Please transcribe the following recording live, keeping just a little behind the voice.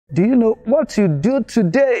Do you know what you do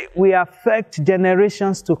today will affect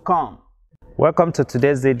generations to come? Welcome to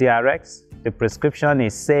today's DDRx. The prescription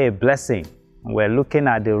is Say a Blessing. We're looking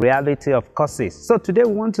at the reality of curses. So today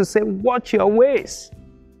we want to say, watch your ways.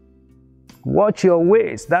 Watch your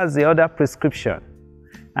ways. That's the other prescription.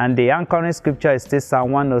 And the anchoring scripture is still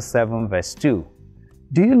Psalm 107 verse 2.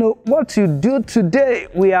 Do you know what you do today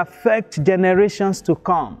will affect generations to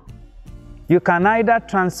come? You can either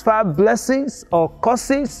transfer blessings or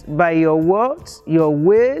curses by your words, your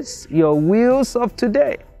ways, your wills of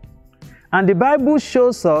today. And the Bible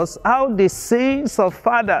shows us how the sins of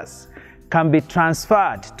fathers can be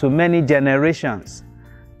transferred to many generations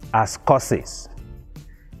as curses.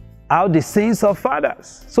 How the sins of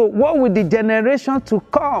fathers. So what will the generation to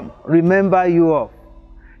come remember you of?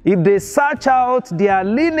 If they search out their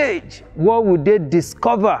lineage, what would they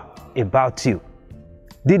discover about you?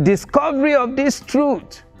 The discovery of this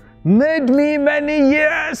truth made me many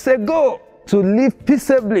years ago to live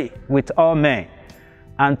peaceably with all men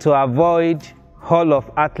and to avoid all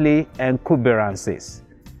of earthly encumbrances.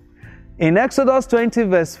 In Exodus 20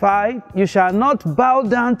 verse 5, you shall not bow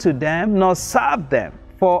down to them nor serve them,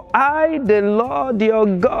 for I, the Lord your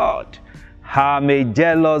God, am a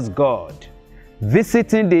jealous God,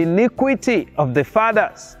 visiting the iniquity of the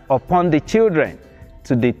fathers upon the children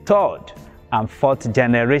to the third and fourth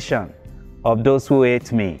generation of those who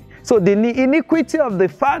hate me. So the iniquity of the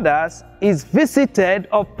fathers is visited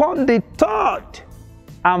upon the third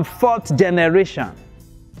and fourth generation.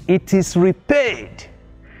 It is repaid.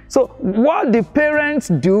 So what the parents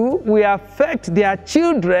do will affect their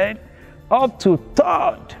children up to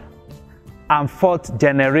third and fourth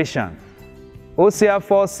generation. Hosea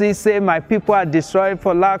 4:6 says, my people are destroyed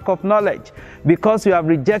for lack of knowledge. Because you have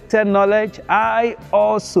rejected knowledge, I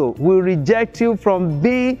also will reject you from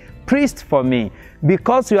being priest for me.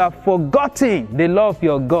 Because you have forgotten the law of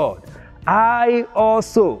your God, I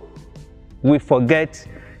also will forget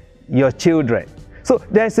your children. So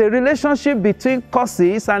there's a relationship between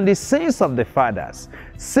curses and the sins of the fathers.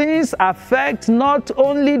 Sins affect not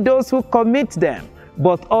only those who commit them,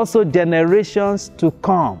 but also generations to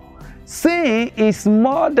come. Sin is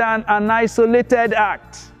more than an isolated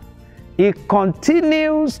act. It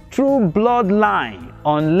continues through bloodline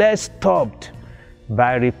unless stopped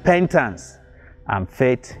by repentance and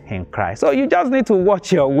faith in Christ. So you just need to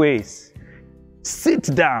watch your ways.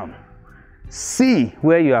 Sit down, see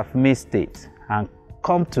where you have missed it, and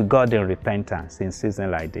come to God in repentance in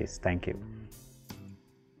season like this. Thank you.